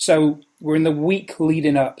So we're in the week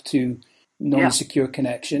leading up to Yeah. Non-Secure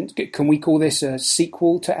Connection. Can we call this a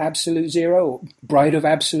sequel to Absolute Zero, or Bride of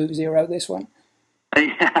Absolute Zero, this one?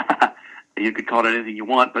 You could call it anything you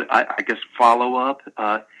want, but I guess follow-up.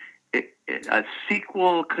 A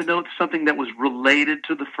sequel connotes something that was related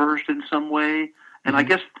to the first in some way, and I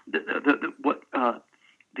guess the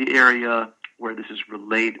area where this is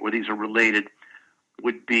related, where these are related,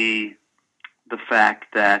 would be the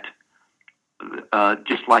fact that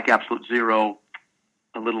just like Absolute Zero,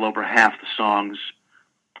 a little over half the songs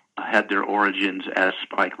had their origins as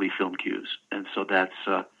Spike Lee film cues, and so that's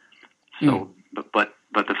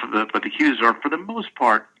But the cues are, for the most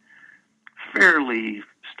part, fairly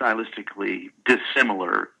stylistically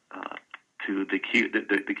dissimilar to the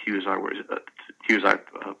cues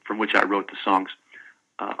from which I wrote the songs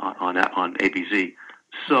on ABZ.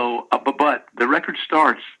 So, but the record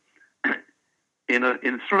starts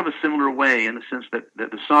in sort of a similar way, in the sense that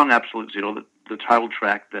the song Absolute Zero, the title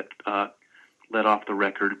track that led off the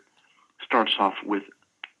record, starts off with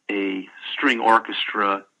a string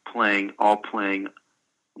orchestra playing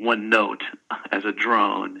one note as a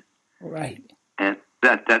drone. Right. And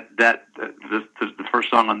the first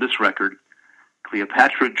song on this record,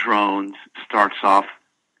 Cleopatra Drones, starts off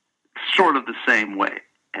sort of the same way.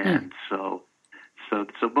 And so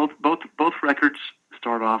both records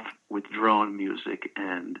start off with drone music,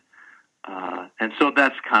 and so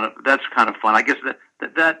that's kind of fun. I guess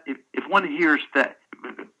that if one hears that,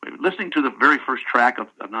 listening to the very first track of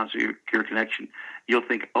Non-Secure Connection, you'll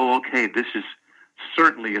think, oh, okay, this is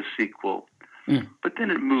certainly a sequel. But then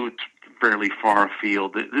it moves fairly far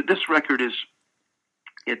afield. This record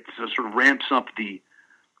sort of ramps up the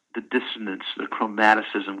dissonance, the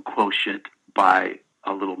chromaticism quotient by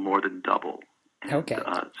a little more than double. Okay.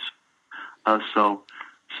 So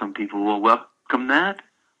some people will welcome that.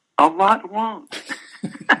 A lot won't.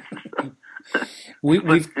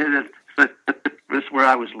 That's where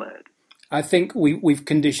I was led. I think we've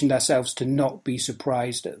conditioned ourselves to not be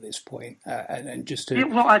surprised at this point, and just to. Yeah,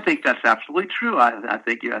 well, I think that's absolutely true. I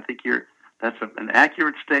think that's an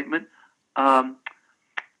accurate statement. The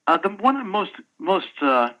one I'm most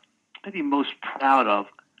proud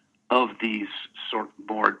of these sort of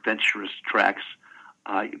more adventurous tracks,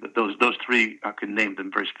 those three, I can name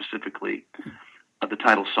them very specifically. The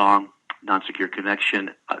title song, Non-Secure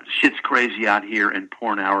Connection, Shit's Crazy Out Here, and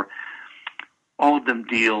Porn Hour. All of them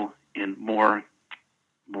deal in more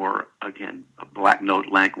again, black note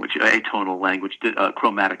language, atonal language,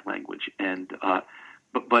 chromatic language, and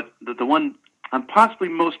but the one I'm possibly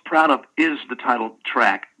most proud of is the title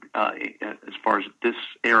track, as far as this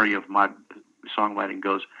area of my songwriting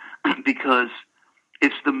goes, because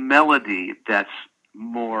it's the melody that's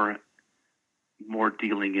more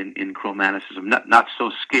dealing in chromaticism, not so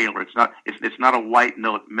scalar. It's not a white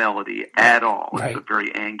note melody at all. Right. It's a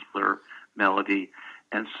very angular melody,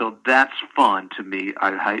 and so that's fun to me.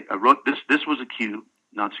 I wrote this. This was a cue.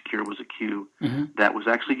 Non-Secure was a cue that was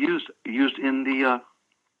actually used in the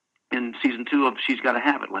in season 2 of She's Gotta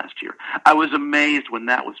Have It last year. I was amazed when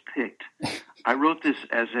that was picked. I wrote this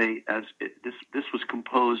this was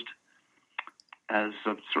composed as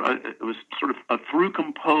it was sort of a through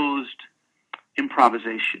composed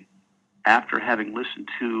improvisation after having listened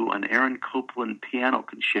to an Aaron Copland piano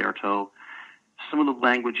concerto. Some of the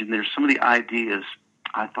language in there, some of the ideas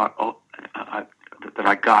I thought that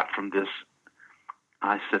I got from this,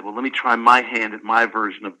 I said, well, let me try my hand at my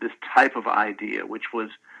version of this type of idea, which was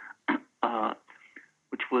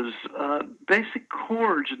basic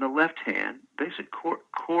chords in the left hand, basic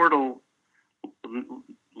chordal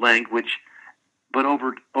language, but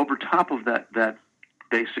over top of that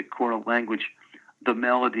basic chordal language, the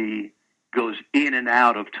melody goes in and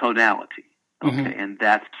out of tonality. Okay, and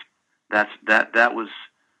that was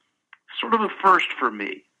sort of a first for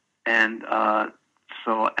me, and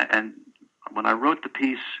so when I wrote the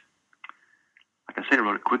piece, like I said, I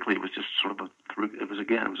wrote it quickly. It was just sort of a through. It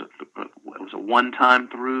was a one-time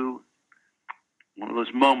through. One of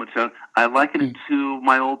those moments. I liken it to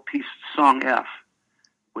my old piece, Song F,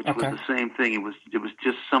 which was the same thing. It was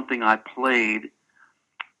just something I played,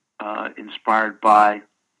 inspired by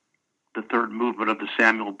the third movement of the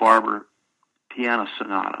Samuel Barber Piano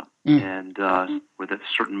Sonata, and with a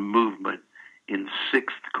certain movement in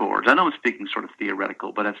sixth chords. I know I'm speaking sort of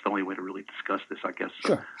theoretical, but that's the only way to really discuss this, I guess.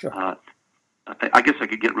 Sure. I guess I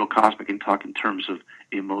could get real cosmic and talk in terms of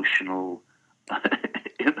emotional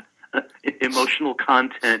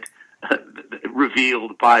content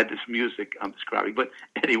revealed by this music I'm describing. But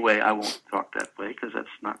anyway, I won't talk that way because that's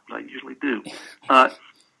not what I usually do.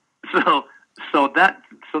 So that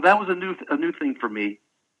was a new thing for me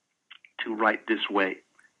to write this way,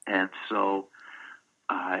 And so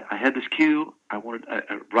I had this cue. I wanted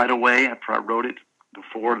right away after I wrote it,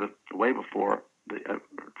 way before,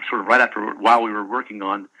 sort of right after, while we were working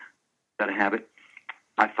on Gotta Have It,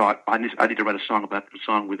 I thought I need to write a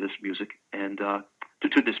song with this music and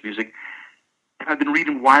to this music. And I've been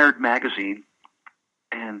reading Wired magazine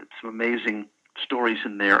and some amazing stories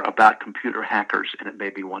in there about computer hackers, and it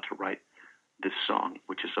made me want to write this song,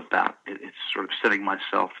 which is about it's sort of setting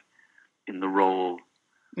myself in the role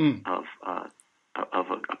of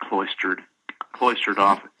a cloistered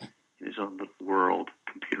off in his own little world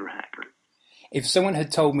computer hacker. If someone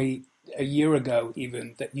had told me a year ago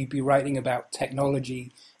even that you'd be writing about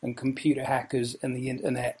technology and computer hackers and the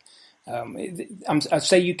internet, I'd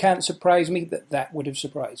say you can't surprise me. That would have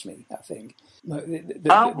surprised me, I think.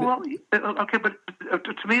 Okay, but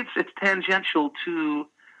to me it's tangential to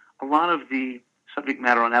a lot of the subject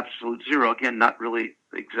matter on Absolute Zero. Again, not really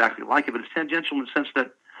exactly like it, but it's tangential in the sense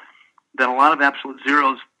that a lot of Absolute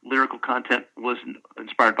Zero's lyrical content was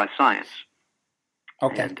inspired by science.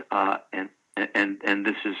 Okay. And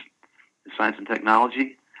this is science and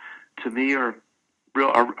technology. To me, are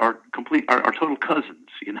total cousins,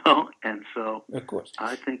 you know. And so, of course,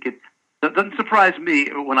 I think that doesn't surprise me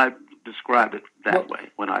when I describe it that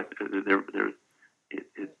way. When they're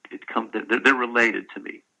related to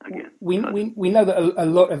me again. We know that a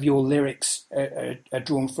lot of your lyrics are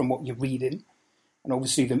drawn from what you're reading, and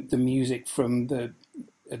obviously the music from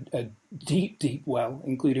a deep well,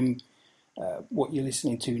 including what you're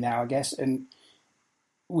listening to now, I guess. And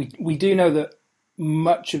we do know that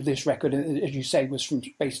much of this record, as you say, was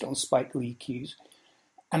based on Spike Lee cues.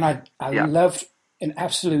 And I loved in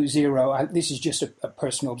Absolute Zero, this is just a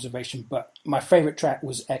personal observation, but my favorite track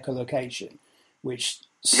was Echolocation, which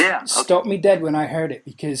stopped me dead when I heard it,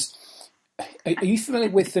 because are you familiar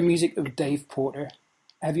with the music of Dave Porter?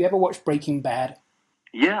 Have you ever watched Breaking Bad?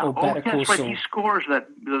 Yeah. Or Better Call Saul? Right. He scores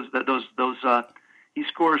he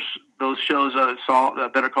scores those shows,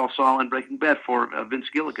 Better Call Saul and Breaking Bad for Vince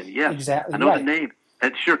Gilligan. Yes, exactly. I know the name.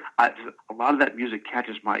 And sure, a lot of that music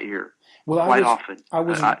catches my ear often.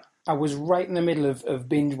 I was right in the middle of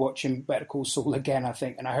binge watching Better Call Saul again, I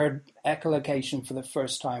think, and I heard Echolocation for the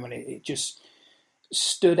first time, and it just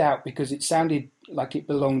stood out because it sounded like it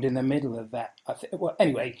belonged in the middle of that. Well,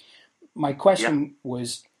 anyway, my question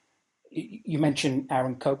was, you mentioned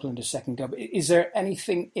Aaron Copland a second ago, but is there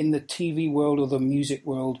anything in the TV world or the music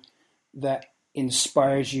world that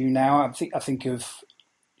inspires you now? I think of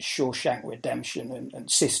Shawshank Redemption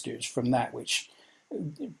and Sisters from that, which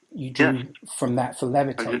you drew from that for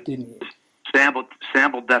Levitate, didn't you? Sampled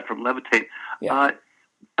that from Levitate. Yeah.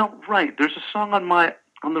 Right. There's a song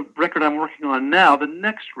on the record I'm working on now, the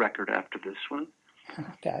next record after this one,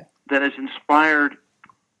 that is inspired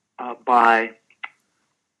by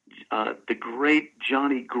the great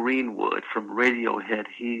Johnny Greenwood from Radiohead.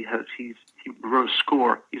 He wrote a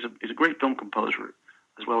score. He's a great film composer,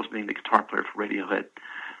 as well as being the guitar player for Radiohead.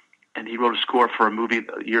 And he wrote a score for a movie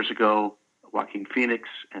years ago, Joaquin Phoenix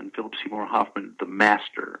and Philip Seymour Hoffman, The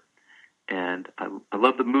Master. And I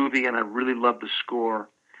love the movie, and I really love the score.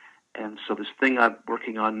 And so this thing I'm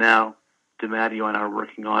working on now, DiMatteo and I are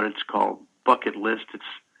working on, it's called Bucket List.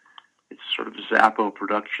 It's sort of Zappo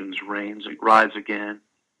Productions' Rides Again.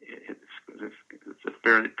 It's a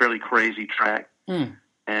fairly crazy track.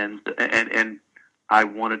 And I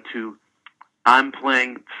wanted to, I'm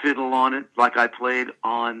playing fiddle on it like I played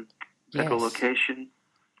on Echolocation.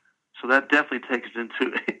 So that definitely takes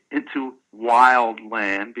it into wild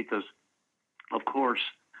land, because of course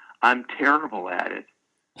I'm terrible at it,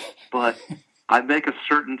 but I make a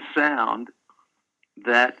certain sound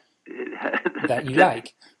that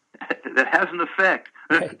like. That has an effect,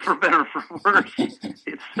 for better or for worse.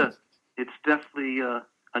 It's definitely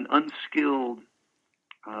an unskilled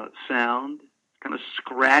sound, kind of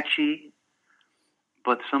scratchy,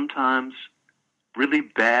 but sometimes really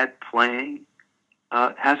bad playing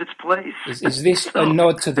has its place. Is this a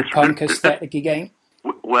nod to the punk aesthetic again?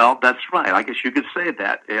 Well, that's right. I guess you could say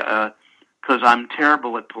that, because I'm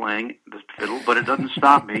terrible at playing the fiddle, but it doesn't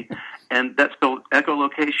stop me. And that's so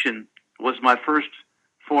Echolocation was my first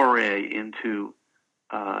foray into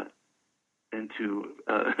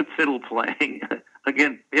fiddle playing.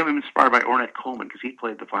 Again, I'm inspired by Ornette Coleman, because he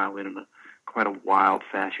played the violin in quite a wild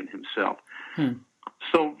fashion himself.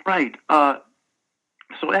 So, right.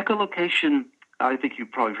 So Echolocation, I think you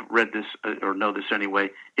probably read this or know this anyway.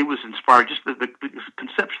 It was inspired, just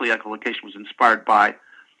conceptually, Echolocation was inspired by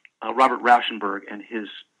Robert Rauschenberg and his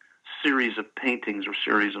series of paintings or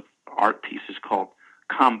series of art pieces called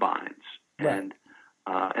Combines. Right. And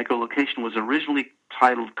Echolocation was originally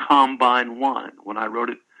titled Combine 1 when I wrote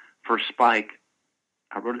it for Spike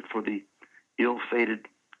I wrote it for the ill-fated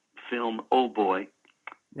film Old Boy,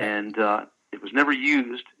 and it was never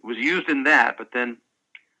used. It was used in that, but then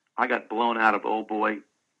I got blown out of Old Boy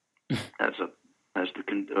as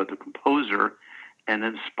the composer, and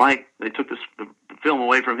then Spike, they took the film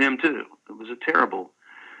away from him too. It was a terrible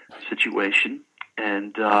situation,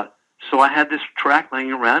 and so I had this track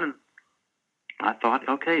laying around, and I thought,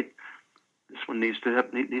 okay, this one needs to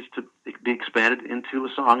be expanded into a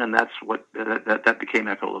song, and that's what that became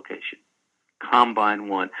Echolocation, Combine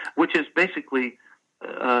One, which is basically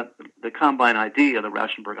the Combine idea. The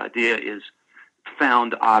Rauschenberg idea is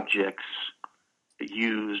found objects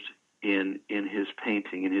used in his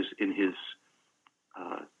painting, in his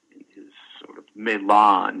sort of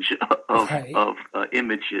melange of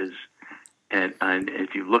images, and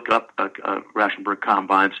if you look up Rauschenberg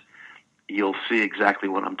Combines, you'll see exactly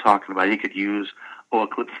what I'm talking about. He could use a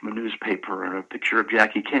clip from a newspaper and a picture of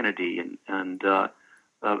Jackie Kennedy and a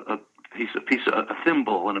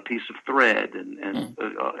thimble and a piece of thread and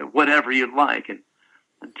whatever you'd like, and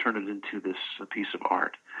turn it into this piece of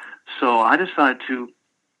art. So I decided to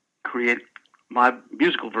create my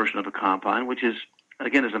musical version of a combine, which is,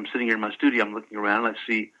 again, as I'm sitting here in my studio, I'm looking around and I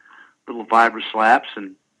see little vibroslaps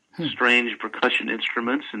and strange percussion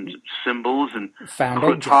instruments and cymbals and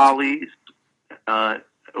crotales.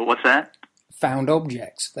 What's that? Found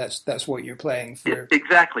objects. That's what you're playing for.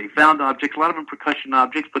 Exactly, found objects. A lot of them percussion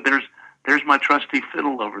objects, but there's my trusty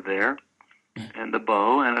fiddle over there, and the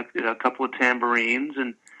bow, and a couple of tambourines,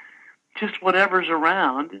 and just whatever's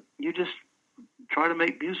around. You just try to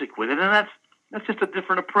make music with it, and that's just a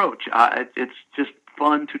different approach. It's just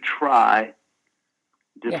fun to try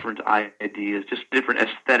different ideas, just different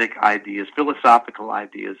aesthetic ideas, philosophical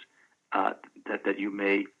ideas that you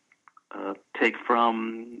may take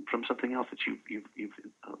from something else that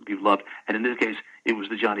you've loved. And in this case, it was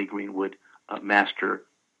the Johnny Greenwood master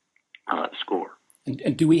score.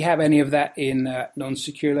 And do we have any of that in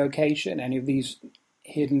Non-Secure Location? Any of these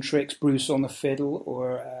hidden tricks, Bruce on the fiddle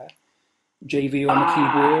or JV on the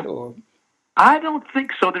keyboard? Or I don't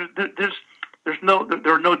think so.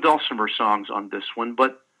 There are no dulcimer songs on this one,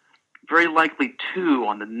 but very likely two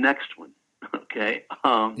on the next one. Okay.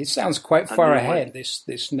 It sounds quite far ahead.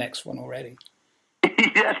 This next one already.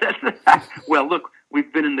 Yes. Well, look,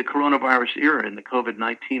 we've been in the coronavirus era, in the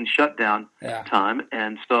COVID-19 shutdown time,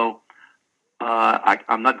 and so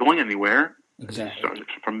I'm not going anywhere. Exactly.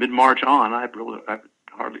 From mid-March on, I've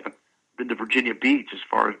been to Virginia Beach, as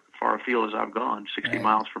far afield as I've gone, 60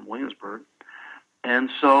 miles from Williamsburg, and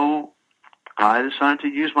so I decided to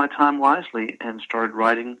use my time wisely and started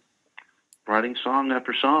writing song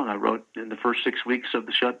after song. I wrote in the first 6 weeks of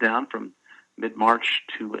the shutdown, from mid-March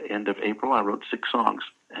to end of April. I wrote 6 songs,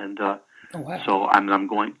 and so I'm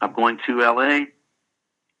going to L.A.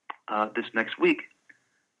 This next week.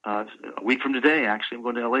 A week from today, actually, I'm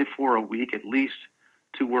going to L.A. for a week at least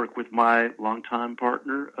to work with my longtime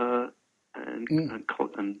partner and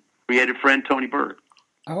creative friend Tony Bird.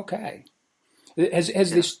 Okay.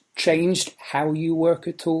 Has this changed how you work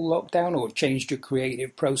at all, lockdown, or changed your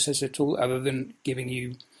creative process at all, other than giving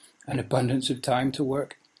you an abundance of time to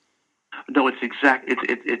work? No, it's exactly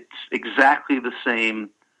the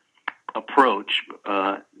same approach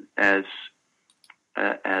as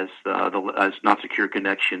Not Secure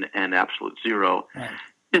Connection and Absolute Zero, right,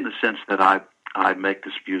 in the sense that I make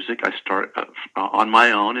this music. I start on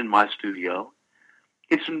my own in my studio.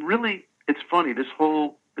 It's funny, this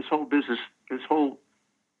whole business, this whole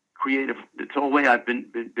way I've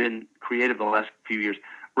been creative the last few years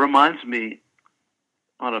reminds me,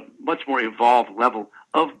 on a much more evolved level,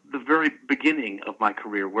 of the very beginning of my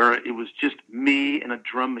career, where it was just me and a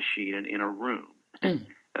drum machine in a room.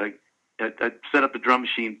 I'd set up the drum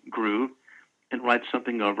machine groove and write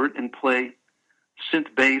something over it and play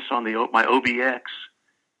synth bass on my OBX,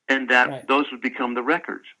 and those would become the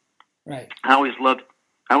records. Right. I always loved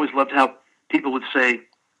how people would say,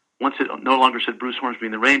 once it no longer said Bruce Hornsby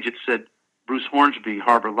in the Range, it said Bruce Hornsby,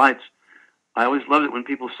 Harbor Lights. I always loved it when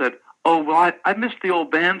people said, "Oh, well, I missed the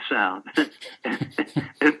old band sound."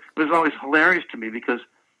 It was always hilarious to me, because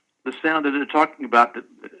the sound that they're talking about,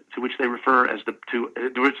 to which they refer as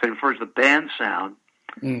the band sound,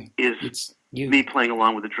 is me playing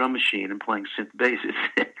along with the drum machine and playing synth bass.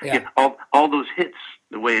 All those hits,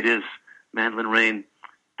 the way it is, Mandolin Rain,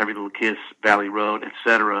 Every Little Kiss, Valley Road,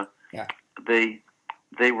 etc. Yeah.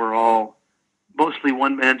 They were all mostly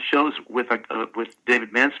one-man shows with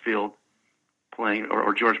David Mansfield playing,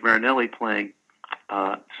 or George Marinelli playing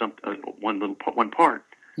one part.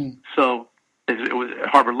 So it was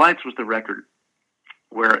Harbor Lights was the record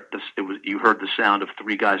where you heard the sound of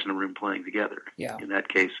 3 guys in a room playing together. Yeah. In that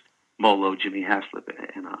case, Molo, Jimmy Haslip,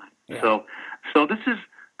 and I. Yeah. So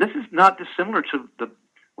this is not dissimilar to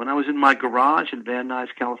when I was in my garage in Van Nuys,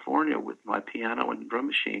 California, with my piano and drum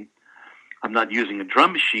machine. I'm not using a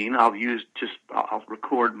drum machine. I'll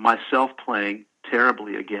record myself playing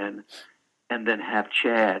terribly again, and then have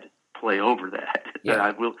Chad play over that.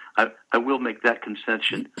 Yeah. I will make that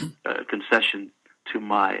concession to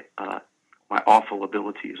my my awful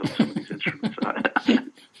abilities on some of these instruments.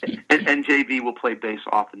 And JV will play bass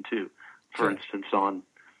often too. For instance, on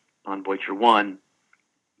Voyager 1,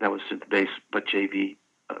 that was synth bass, but JV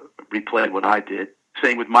replayed what I did.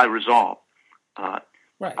 Same with my Resolve.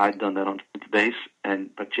 Right. I'd done that on synth bass,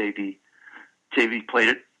 but JV played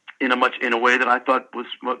it in a way that I thought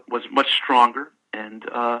was much stronger, and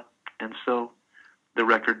so the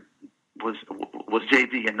record was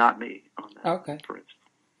JV and not me on that. Okay. For instance.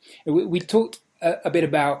 We talked a bit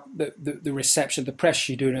about the reception, the press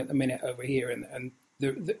you're doing at the minute over here, and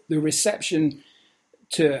the reception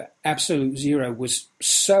to Absolute Zero was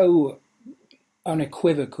so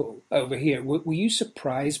unequivocal over here. Were you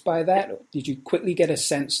surprised by that? Or did you quickly get a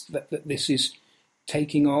sense that this is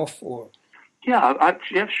taking off? Or yeah,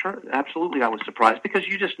 sure, absolutely. I was surprised because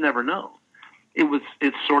you just never know.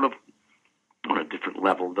 It's sort of on a different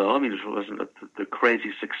level, though. I mean, it wasn't the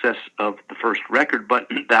crazy success of the first record, but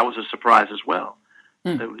that was a surprise as well.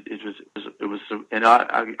 It was, and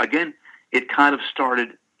again, it kind of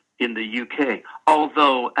started in the UK.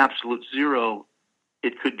 Although Absolute Zero,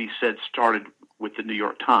 it could be said, started with the New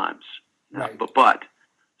York Times. Right. But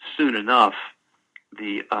soon enough,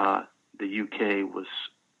 the UK was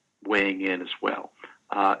weighing in as well.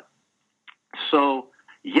 So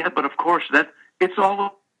yeah, but of course it's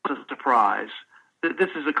all a surprise. This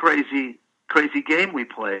is a crazy game we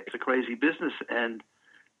play. It's a crazy business, and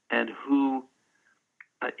who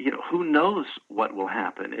knows what will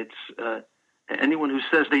happen? It's anyone who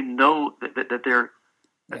says they know that they're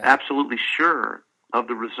absolutely sure of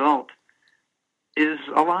the result is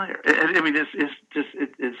a liar. I mean, it's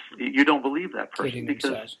you don't believe that person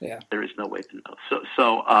because there is no way to know.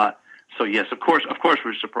 So yes, of course,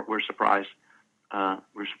 we're surprised.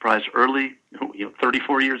 We're surprised early,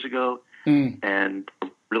 34 years ago, and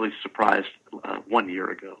really surprised 1 year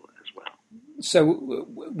ago as well. So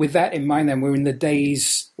with that in mind, then, we're in the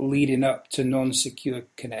days leading up to Non-Secure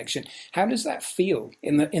Connection. How does that feel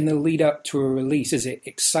in the lead up to a release? Is it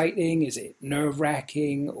exciting? Is it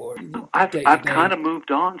nerve-wracking? Or I've kind of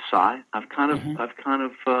moved on, Si. I'm kind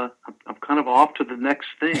of off to the next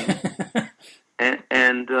thing.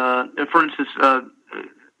 and for instance,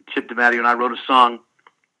 Chip DiMatteo and I wrote a song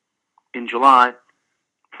in July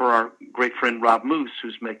for our great friend Rob Moose,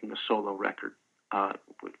 who's making a solo record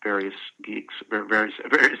with various geeks, various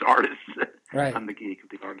artists. Right. I'm the geek of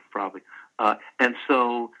the artist, probably. And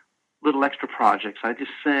so, little extra projects. I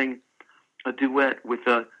just sang a duet with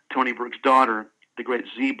Tony Berg's daughter, the great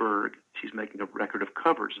Z Berg. She's making a record of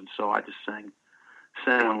covers, and so I just sang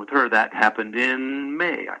one with her. That happened in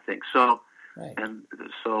May, I think. So, right. And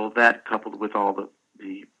so that coupled with all the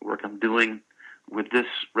work I'm doing with this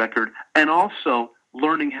record, and also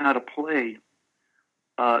learning how to play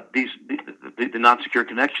the Non-Secure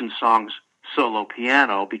Connection songs solo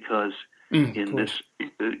piano, because in this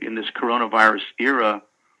coronavirus era,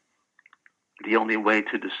 the only way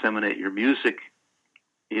to disseminate your music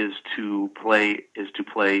is to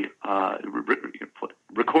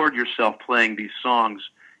record yourself playing these songs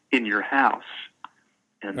in your house,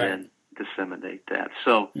 and then disseminate that.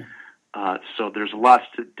 So there's lots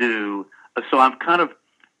to do. So I'm kind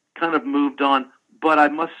of moved on. But I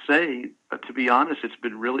must say, to be honest, it's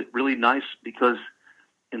been really, really nice, because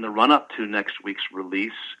in the run-up to next week's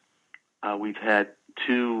release, we've had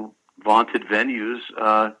two vaunted venues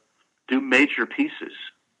do major pieces,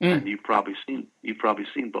 and you've probably seen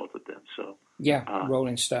both of them. So yeah,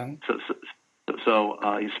 Rolling Stone. So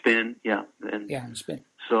Spin, yeah, and Spin.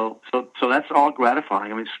 So that's all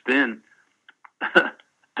gratifying. I mean, Spin,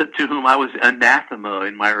 to whom I was anathema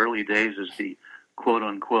in my early days as the quote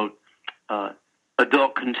unquote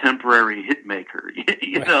adult contemporary hit maker,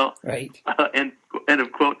 right. And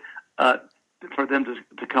of quote, for them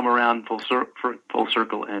to come around full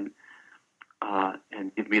circle and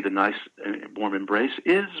give me the nice warm embrace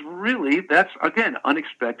that's again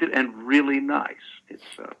unexpected and really nice. It's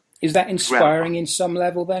is that inspiring in some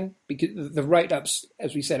level then? Because the write-ups,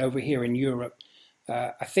 as we said, over here in Europe,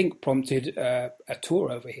 I think prompted a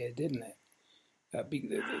tour over here, didn't it?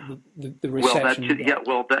 The reception.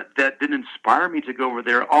 That didn't inspire me to go over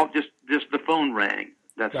there. All just the phone rang.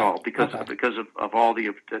 That's all because of all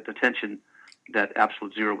the attention that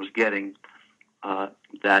Absolute Zero was getting.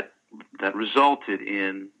 That resulted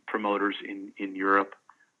in promoters in Europe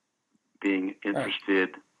being Right.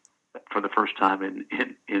 interested for the first time in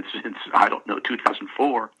since I don't know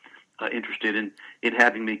 2004, interested in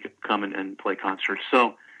having me come and play concerts.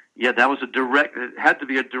 So yeah, that was it had to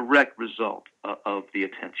be a direct result of the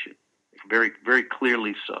attention, very very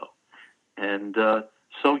clearly so. And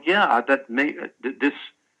so yeah, that made this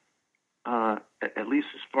at least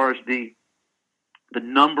as far as the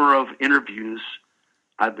number of interviews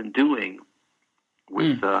I've been doing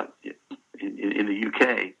with in the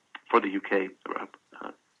UK for the UK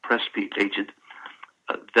press agent.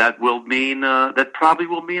 That probably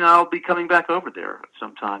will mean I'll be coming back over there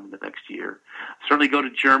sometime in the next year. Certainly go to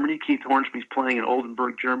Germany. Keith Hornsby's playing in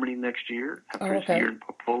Oldenburg, Germany next year after his year in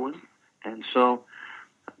Poland, and so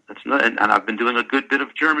that's not. And I've been doing a good bit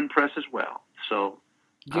of German press as well. So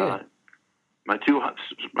my two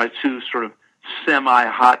sort of semi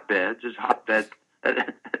hotbeds as hot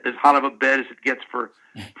of a bed as it gets for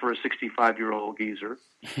a 65-year-old geezer.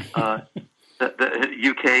 The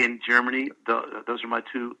UK and Germany, those are my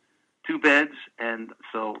two beds, and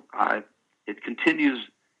so it continues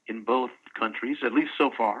in both countries, at least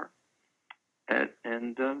so far. I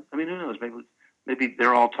mean, who knows? Maybe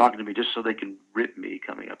they're all talking to me just so they can rip me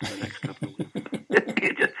coming up in the next couple of weeks.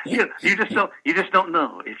 You just don't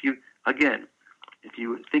know. If you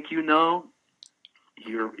think you know,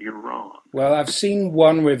 you're wrong. Well, I've seen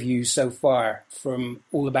one review so far from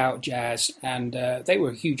All About Jazz, and they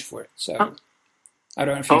were huge for it. So I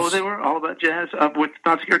don't know if they were All About Jazz with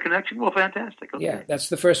Non-Secure Connection. Well, fantastic. Okay. Yeah, that's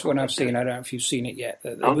the first one I've seen. I don't know if you've seen it yet.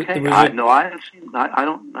 Okay, I haven't seen. I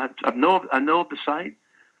don't. I know of the site.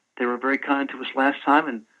 They were very kind to us last time,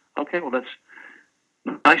 and okay, well, that's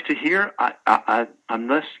nice to hear. I'm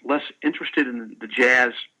less interested in the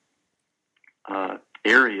jazz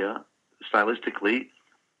area stylistically.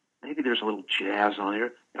 Maybe there's a little jazz on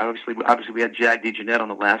here. Obviously, we had Jag DeJohnette on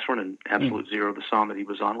the last one, and Absolute Zero, the song that he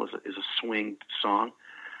was on, is a swing song.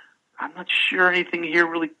 I'm not sure anything here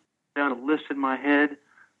really down a list in my head.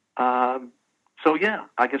 So yeah,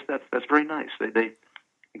 I guess that's very nice.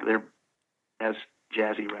 They're as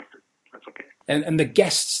jazzy record. That's okay. And the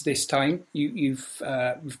guests this time, we've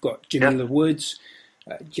got Jamila Woods,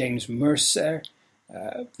 James Mercer,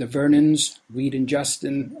 the Vernons, Reed and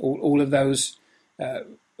Justin, all of those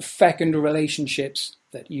fecund relationships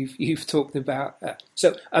that you've talked about.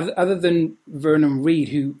 So other than Vernon Reed,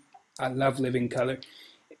 who I love Living Colour,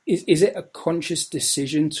 is it a conscious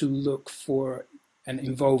decision to look for and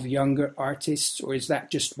involve younger artists, or is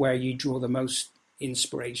that just where you draw the most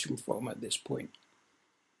inspiration from at this point?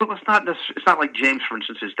 Well, it's not like James, for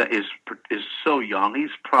instance, is so young. He's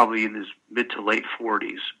probably in his mid to late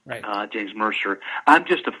 40s. Right. James Mercer. I'm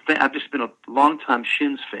just a fan. I've just been a longtime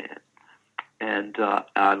Shins fan, and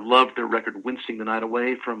I loved their record "Wincing the Night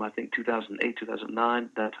Away" from I think 2008, 2009,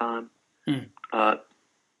 that time.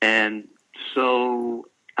 And so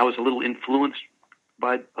I was a little influenced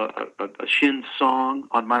by a Shins song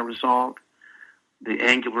on My Resolve, the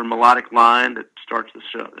angular melodic line that starts the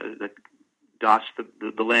show that dots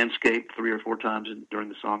the landscape 3 or 4 times during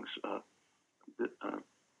the songs.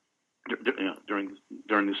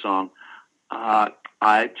 During the song,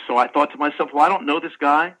 I thought to myself, well, I don't know this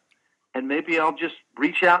guy, and maybe I'll just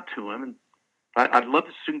reach out to him, and I'd love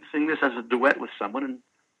to sing this as a duet with someone. And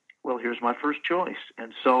well, here's my first choice,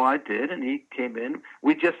 and so I did, and he came in.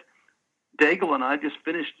 Daigle and I just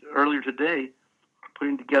finished earlier today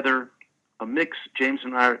putting together a mix. James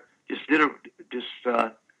and I just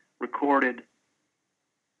recorded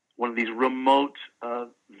one of these remote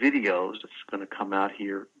videos that's going to come out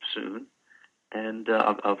here soon, and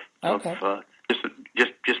of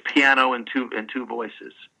just piano and two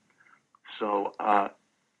voices. So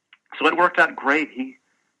it worked out great.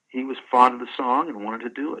 He was fond of the song and wanted to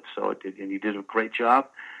do it, so it did, and he did a great job.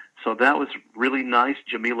 So that was really nice.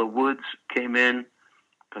 Jamila Woods came in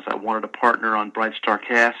because I wanted a partner on Bright Star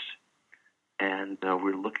Cast, and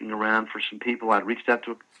we were looking around for some people. I reached out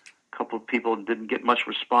to a couple of people and didn't get much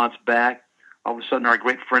response back. All of a sudden, our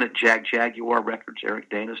great friend at Jaguar Records, Eric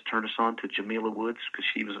Danis, turned us on to Jamila Woods because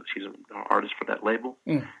she's an artist for that label,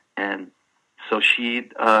 and so she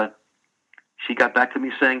got back to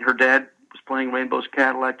me saying her dad was playing Rainbow's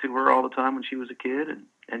Cadillac to her all the time when she was a kid,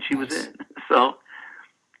 and she was in. So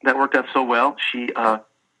that worked out so well. She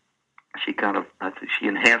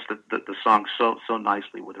enhanced the song so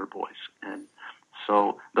nicely with her voice, and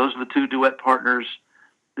so those are the 2 duet partners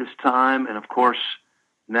this time, and of course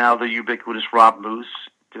now the ubiquitous Rob Moose,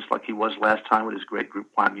 just like he was last time with his great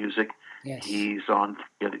group Plant Music. Yes. He's on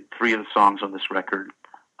 3 of the songs on this record,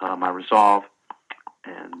 My Resolve,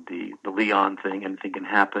 and the Leon thing, Anything Can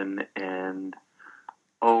Happen, and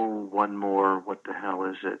one more. What the hell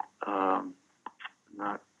is it?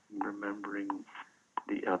 I'm remembering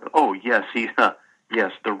the other. Oh, yes,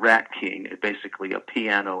 yes, the Rat King, basically a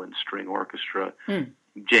piano and string orchestra.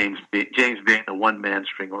 James being the one-man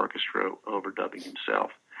string orchestra overdubbing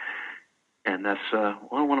himself. And that's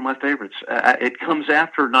one of my favorites. It comes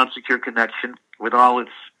after Non-Secure Connection with all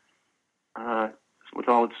its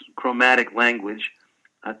chromatic language.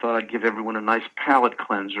 I thought I'd give everyone a nice palate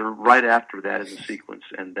cleanser right after that in the sequence,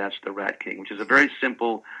 and that's the Rat King, which is a very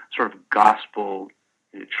simple sort of gospel,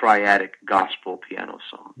 triadic gospel piano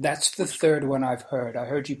song. That's the third one I've heard. I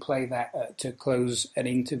heard you play that to close an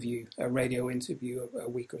interview, a radio interview a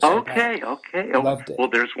week or so back. Okay. Loved it. Well,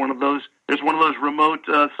 there's one of those remote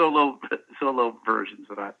solo versions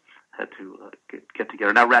that I had to get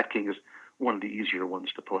together. Now, Rat King is one of the easier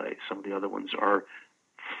ones to play. Some of the other ones are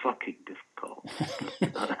fucking difficult.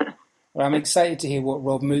 Well, I'm excited to hear what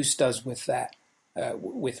Rob Moose does with that,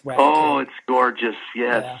 with Rat Oh, King. it's gorgeous.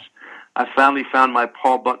 Yes, Yeah. I finally found my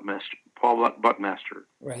Paul Buckmaster.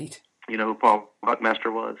 Right. You know who Paul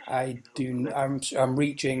Buckmaster was? I do. I'm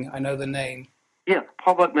reaching. I know the name. Yeah,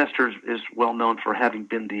 Paul Buckmaster is well known for having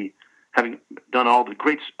done all the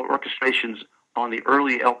great orchestrations on the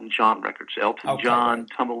early Elton John records. Elton John, right.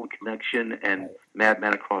 Tumbleweed Connection, and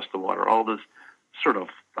Madman Across the Water. All those sort of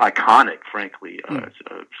iconic, frankly,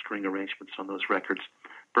 string arrangements on those records.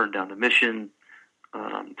 Burn Down the Mission,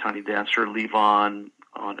 Tiny Dancer, Leave On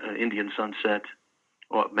Indian Sunset,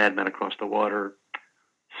 Madman Across the Water.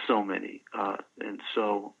 So many, and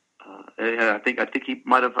so I think he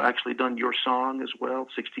might have actually done Your Song as well.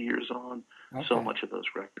 60 Years On. Okay. So much of those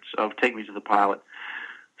records. Take Me to the Pilot.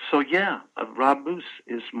 So yeah, Rob Moose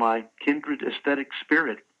is my kindred aesthetic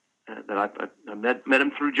spirit. That I met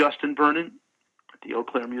him through Justin Vernon at the Eau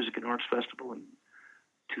Claire Music and Arts Festival in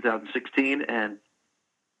 2016, and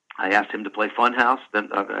I asked him to play Funhouse. Then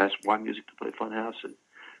I asked Y Music to play Funhouse, and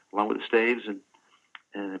along with the Staves, and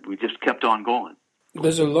we just kept on going.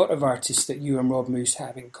 There's a lot of artists that you and Rob Moose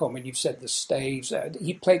have in common. You've said the Staves.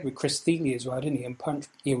 He played with Chris Thile as well, didn't he? And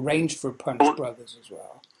he arranged for Punch Brothers as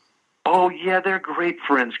well. Oh yeah, they're great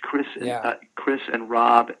friends, Chris and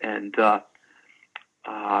Rob, and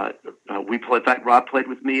we played. In fact, Rob played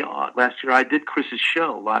with me last year. I did Chris's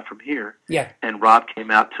show live from here. Yeah. And Rob came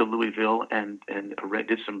out to Louisville and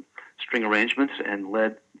did some string arrangements and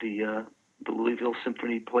led the Louisville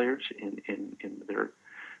Symphony players in their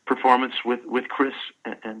performance with Chris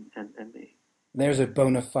and me. There's a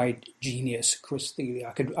bona fide genius, Chris Thile.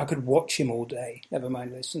 I could watch him all day. Never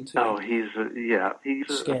mind listen to him. Oh, he's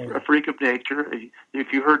a freak of nature.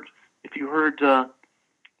 If you heard, I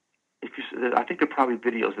think there are probably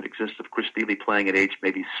videos that exist of Chris Thile playing at age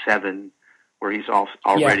maybe 7, where he's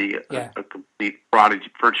already a complete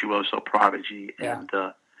virtuoso prodigy, and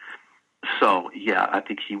so yeah, I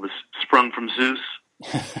think he was sprung from Zeus,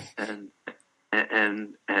 and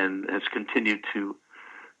has continued to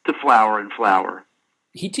flower and flower.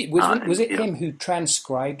 Was it him who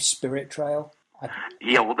transcribed Spirit Trail?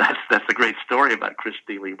 Yeah, well, that's a great story about Chris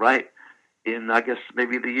Thile, right? In, I guess,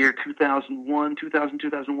 maybe the year 2001,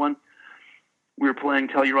 we were playing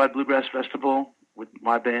Telluride Bluegrass Festival with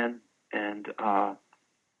my band, and all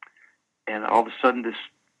of a sudden this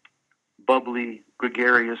bubbly,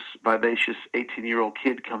 gregarious, vivacious 18-year-old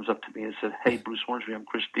kid comes up to me and said, "Hey, Bruce Hornsby, I'm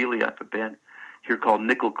Chris Thile. I have a band here called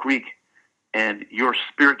Nickel Creek, and your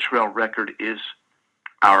Spirit Trail record is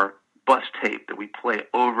our bus tape that we play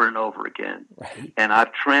over and over again. Right. And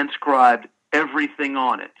I've transcribed everything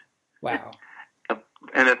on it." Wow.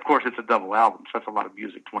 And of course, it's a double album, so that's a lot of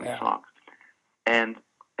music, 20 songs. And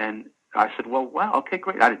I said, "Well, wow, okay,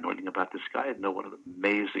 great." I didn't know anything about this guy. I didn't know what an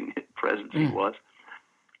amazing presence he was.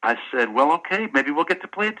 I said, "Well, okay, maybe we'll get to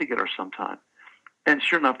play it together sometime." And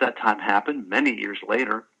sure enough, that time happened many years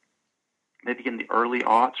later, maybe in the early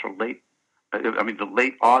aughts or the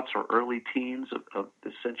late aughts or early teens of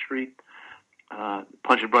this century.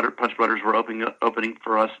 Punch Brothers were opening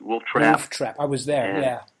for us. Wolf Trap. I was there.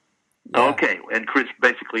 Yeah. Okay, and Chris,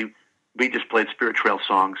 basically, we just played Spirit Trail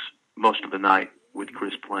songs most of the night with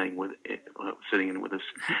Chris playing sitting in with us.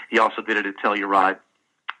 He also did it at Telluride,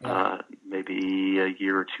 maybe a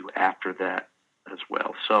year or two after that as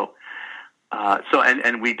well. So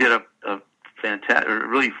we did a fantastic,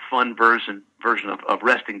 really fun version of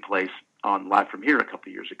Resting Place on Live from Here a couple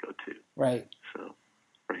of years ago too. Right. So,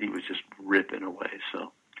 where he was just ripping away.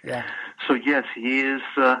 So. Yeah. So yes, he is.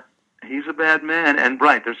 He's a bad man, and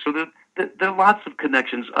right there. So there are lots of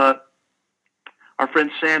connections. Our friend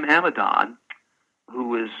Sam Amadon,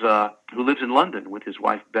 who lives in London with his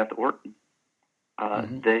wife Beth Orton.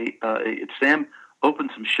 Sam opened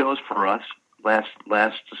some shows for us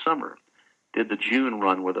last summer. Did the June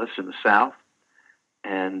run with us in the South,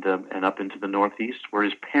 and up into the Northeast, where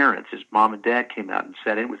his parents, his mom and dad, came out and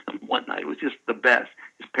sat in with him one night. It was just the best.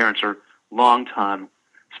 His parents are longtime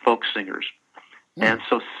folk singers, and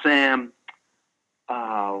so Sam,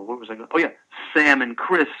 where was I going? Oh yeah, Sam and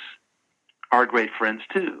Chris are great friends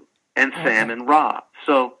too, and Sam and Rob.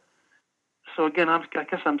 So again, I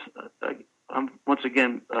guess I'm once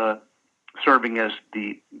again serving as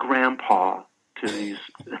the grandpa to these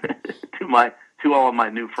to all of my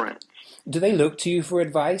new friends. Do they look to you for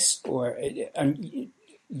advice, or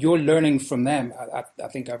you're learning from them? I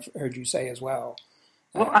think I've heard you say as well.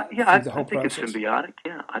 Well, I think it's symbiotic.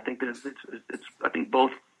 Yeah, I think that it's I think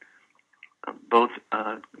both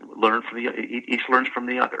learn from each learns from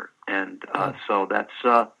the other, and so that's.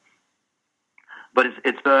 But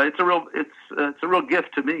it's a real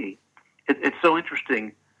gift to me. It's so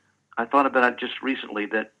interesting. I thought about it just recently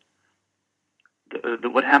that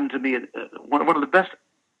what happened to me. One of the best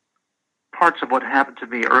parts of what happened to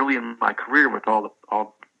me early in my career with all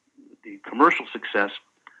the commercial success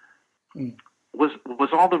was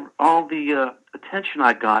all the attention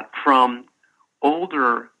I got from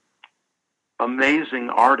older amazing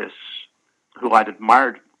artists who I'd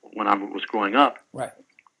admired when I was growing up. Right.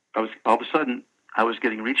 All of a sudden I was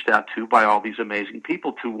getting reached out to by all these amazing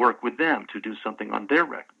people to work with them to do something on their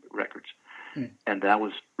records, and that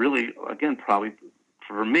was really, again, probably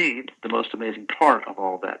for me the most amazing part of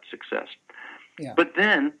all that success. Yeah. But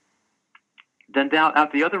then down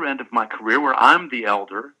at the other end of my career, where I'm the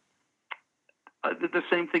elder, the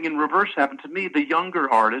same thing in reverse happened to me. The younger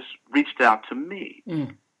artists reached out to me,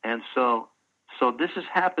 and so this has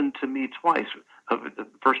happened to me twice. The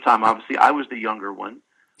first time, obviously, I was the younger one,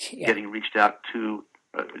 getting reached out to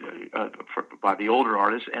by the older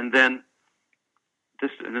artists, and then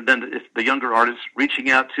it's the younger artists reaching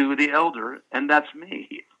out to the elder, and that's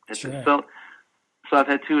me. Sure. So I've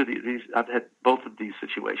had two of these. I've had both of these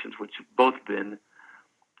situations, which have both been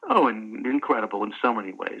incredible in so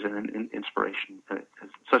many ways, and an inspiration,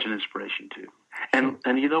 such an inspiration too.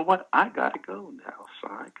 And you know what? I got to go now,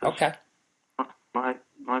 Si. Okay.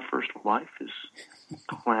 My first wife is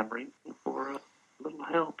clamoring for a little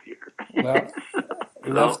help here. Well,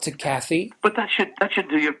 love to Kathy. But that should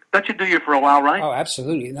do you for a while, right? Oh,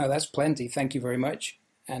 absolutely. No, that's plenty. Thank you very much,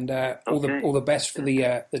 and all the best for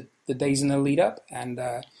the days in the lead up. And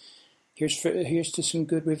here's to some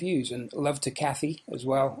good reviews, and love to Kathy as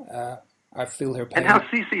well. I feel her pain. And how's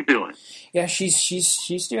Cece doing? Yeah,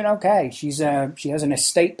 she's doing okay. She has an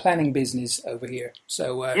estate planning business over here.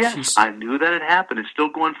 So yes, I knew that had happened. It's still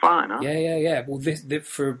going fine, huh? Yeah. Well, this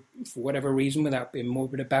for whatever reason, without being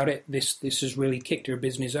morbid about it, this has really kicked her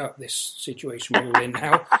business up. This situation we're in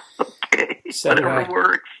now. Okay, so, whatever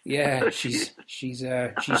works. Yeah, she's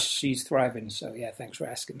thriving. So yeah, thanks for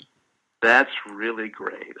asking. That's really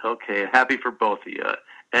great. Okay, happy for both of you,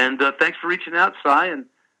 and thanks for reaching out, Si, and.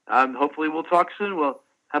 Hopefully we'll talk soon. We'll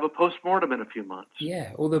have a post-mortem in a few months.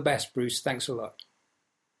 Yeah, all the best, Bruce. Thanks a lot.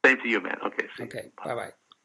 Same to you, man. Okay, see you. Okay, bye-bye.